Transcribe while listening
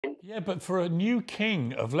Yeah, but for a new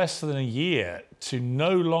king of less than a year to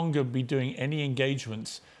no longer be doing any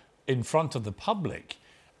engagements in front of the public,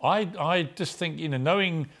 I just think,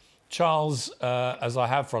 knowing Charles as I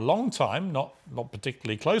have for a long time, not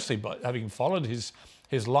particularly closely, but having followed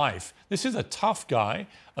his life, this is a tough guy,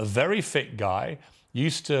 a very fit guy,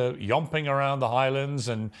 used to yomping around the highlands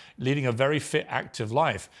and leading a very fit, active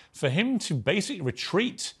life. For him to basically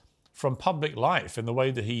retreat from public life in the way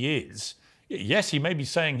that he is, yes, he may be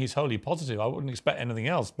saying he's wholly positive. I wouldn't expect anything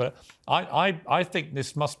else. But I think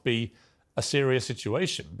this must be a serious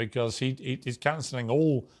situation because he's cancelling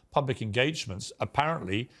all public engagements,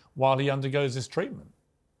 apparently, while he undergoes this treatment.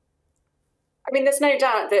 I mean, there's no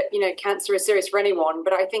doubt that, cancer is serious for anyone.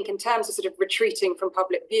 But I think in terms of sort of retreating from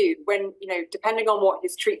public view, when, depending on what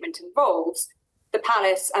his treatment involves, the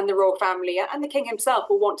palace and the royal family and the king himself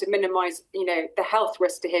will want to minimise, the health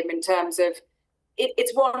risk to him in terms of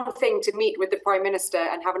it's one thing to meet with the Prime Minister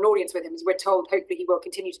and have an audience with him, as we're told. Hopefully he will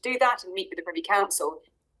continue to do that and meet with the Privy Council.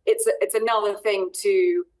 It's another thing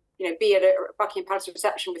to be at a Buckingham Palace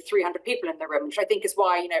reception with 300 people in the room, which I think is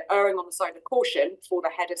why erring on the side of caution for the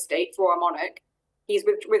head of state, for our monarch, he's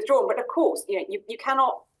withdrawn. But of course, you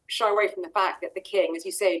cannot shy away from the fact that the king, as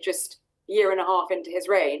you say, just a year and a half into his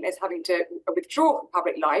reign, is having to withdraw from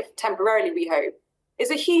public life temporarily. We hope is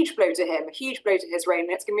a huge blow to him, a huge blow to his reign.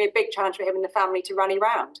 And it's going to be a big challenge for him and the family to rally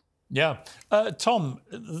round. Yeah. Tom,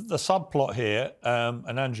 the subplot here,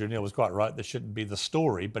 and Andrew Neil was quite right, this shouldn't be the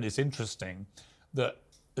story, but it's interesting that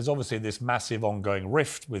there's obviously this massive ongoing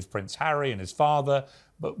rift with Prince Harry and his father,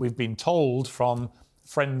 but we've been told from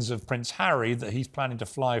friends of Prince Harry that he's planning to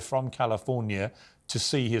fly from California to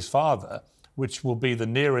see his father, which will be the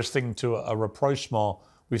nearest thing to a rapprochement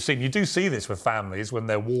we've seen. You do see this with families when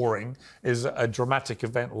they're warring, is a dramatic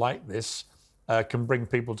event like this can bring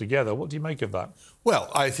people together. What do you make of that? Well,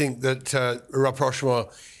 I think that rapprochement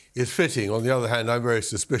is fitting. On the other hand, I'm very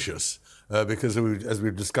suspicious because, as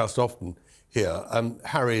we've discussed often here,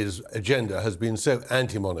 Harry's agenda has been so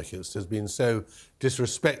anti-monarchist, has been so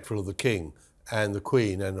disrespectful of the king and the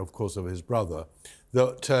queen and, of course, of his brother,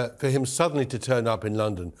 that for him suddenly to turn up in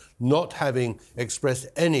London, not having expressed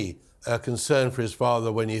any concern for his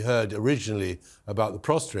father when he heard originally about the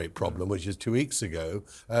prostrate problem, which is 2 weeks ago,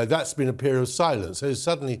 that's been a period of silence. So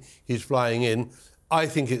suddenly he's flying in. I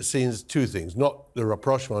think it seems two things, not the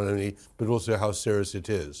rapprochement only, but also how serious it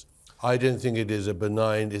is. I don't think it is a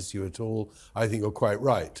benign issue at all. I think you're quite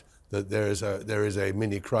right that there is a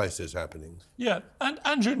mini crisis happening. Yeah, and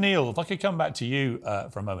Andrew Neil, if I could come back to you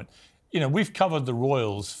for a moment. We've covered the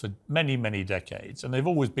royals for many, many decades, and they've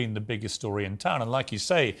always been the biggest story in town. And like you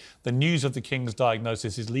say, the news of the king's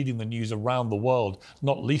diagnosis is leading the news around the world,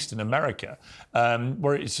 not least in America,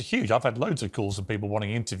 where it's huge. I've had loads of calls from people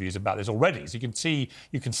wanting interviews about this already. So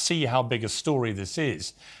you can see how big a story this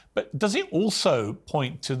is. But does it also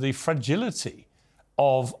point to the fragility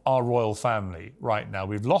of our royal family right now?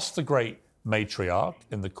 We've lost the great matriarch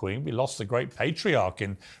in the Queen. We lost the great patriarch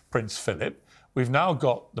in Prince Philip. We've now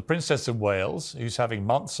got the Princess of Wales, who's having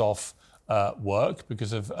months off work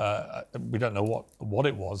because of, we don't know what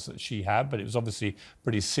it was that she had, but it was obviously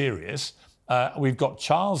pretty serious. We've got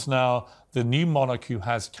Charles now, the new monarch, who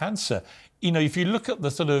has cancer. If you look at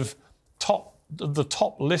the sort of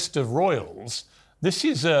top list of royals, this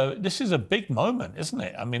is a big moment, isn't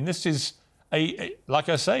it? I mean, this is like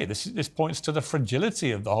I say, this points to the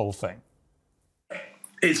fragility of the whole thing.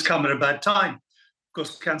 It's come at a bad time. Of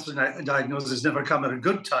course, cancer diagnosis never come at a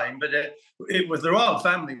good time, but with the royal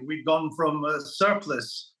family, we've gone from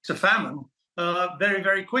surplus to famine very,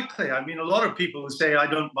 very quickly. I mean, a lot of people would say, I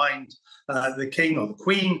don't mind the king or the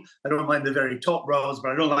queen, I don't mind the very top royals,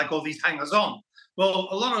 but I don't like all these hangers-on. Well,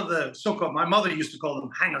 a lot of the so-called, my mother used to call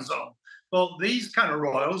them hangers-on. Well, these kind of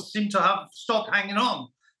royals seem to have stopped hanging on.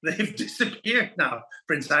 They've disappeared now.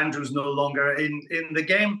 Prince Andrew's no longer in the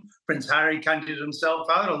game. Prince Harry canted himself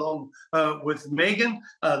out along with Meghan.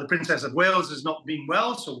 The Princess of Wales has not been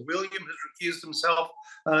well, so William has recused himself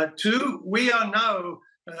too. We are now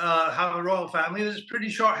have a royal family that is pretty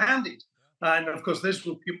short-handed. And, of course, this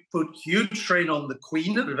will put huge strain on the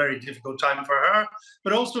Queen at a very difficult time for her,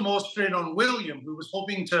 but also more strain on William, who was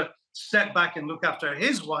hoping to step back and look after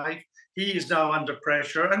his wife. He is now under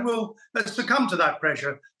pressure and will succumb to that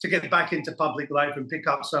pressure to get back into public life and pick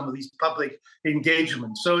up some of these public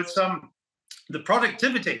engagements. So it's the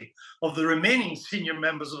productivity of the remaining senior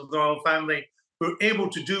members of the royal family who are able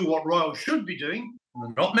to do what royals should be doing,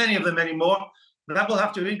 and not many of them anymore, that will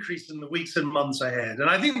have to increase in the weeks and months ahead. And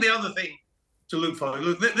I think the other thing to look for,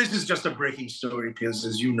 this is just a breaking story, Piers,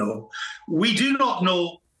 as you know. We do not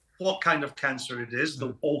know what kind of cancer it is,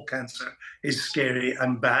 though all cancer is scary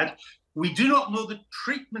and bad. We do not know the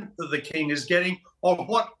treatment that the king is getting or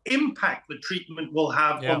what impact the treatment will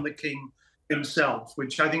have on the king himself,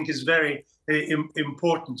 which I think is very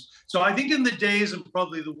important. So I think in the days and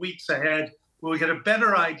probably the weeks ahead, we'll get a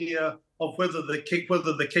better idea of whether the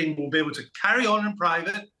king will be able to carry on in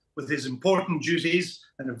private with his important duties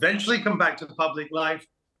and eventually come back to public life,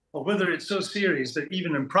 or whether it's so serious that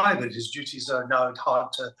even in private his duties are now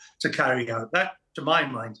hard to carry out. That, to my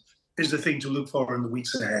mind, is the thing to look for in the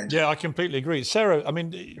weeks ahead. Yeah, I completely agree. Sarah, I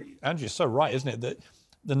mean, Andrew's so right, isn't it, that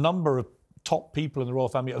the number of top people in the royal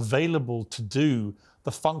family available to do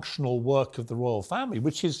the functional work of the royal family,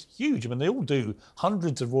 which is huge. I mean, they all do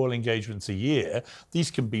hundreds of royal engagements a year. These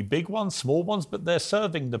can be big ones, small ones, but they're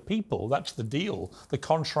serving the people. That's the deal, the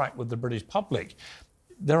contract with the British public.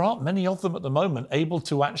 There aren't many of them at the moment able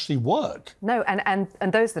to actually work. No, and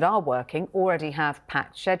those that are working already have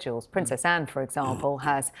packed schedules. Princess Anne, for example,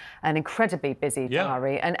 has an incredibly busy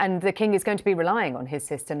diary, and the king is going to be relying on his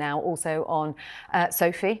sister now, also on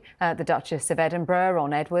Sophie, the Duchess of Edinburgh,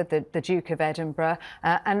 on Edward, the Duke of Edinburgh,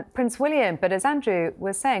 and Prince William. But as Andrew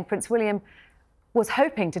was saying, Prince William was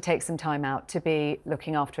hoping to take some time out to be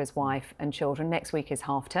looking after his wife and children. Next week is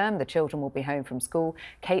half term. The children will be home from school.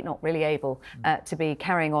 Kate not really able to be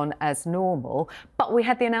carrying on as normal. But we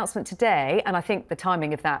had the announcement today, and I think the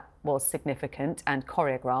timing of that was significant and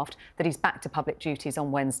choreographed, that he's back to public duties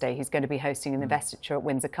on Wednesday. He's going to be hosting an investiture at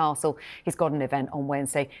Windsor Castle. He's got an event on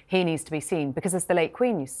Wednesday. He needs to be seen because, as the late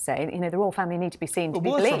Queen used to say, you know, the royal family need to be seen to be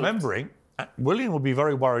believed. Worth remembering, William will be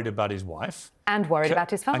very worried about his wife. And worried about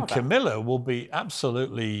his father. And Camilla will be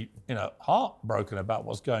absolutely, you know, heartbroken about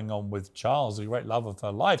what's going on with Charles, the great love of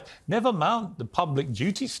her life. Never mind the public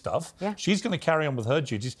duty stuff. Yeah. She's going to carry on with her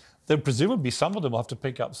duties. Then presumably some of them will have to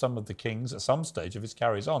pick up some of the kings at some stage if it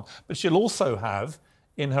carries on. But she'll also have,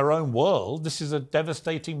 in her own world, this is a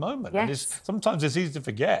devastating moment. Yes. Sometimes it's easy to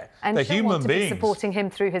forget and that human beings be supporting him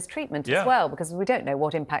through his treatment as well, because we don't know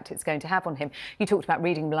what impact it's going to have on him. You talked about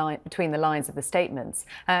reading between the lines of the statements.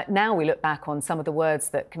 Now we look back on some of the words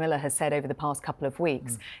that Camilla has said over the past couple of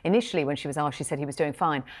weeks. Initially, when she was asked, she said he was doing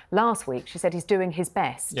fine. Last week, she said he's doing his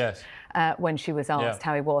best. Yes. When she was asked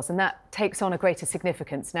how he was, and that takes on a greater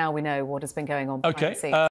significance. Now we know what has been going on behind the scenes.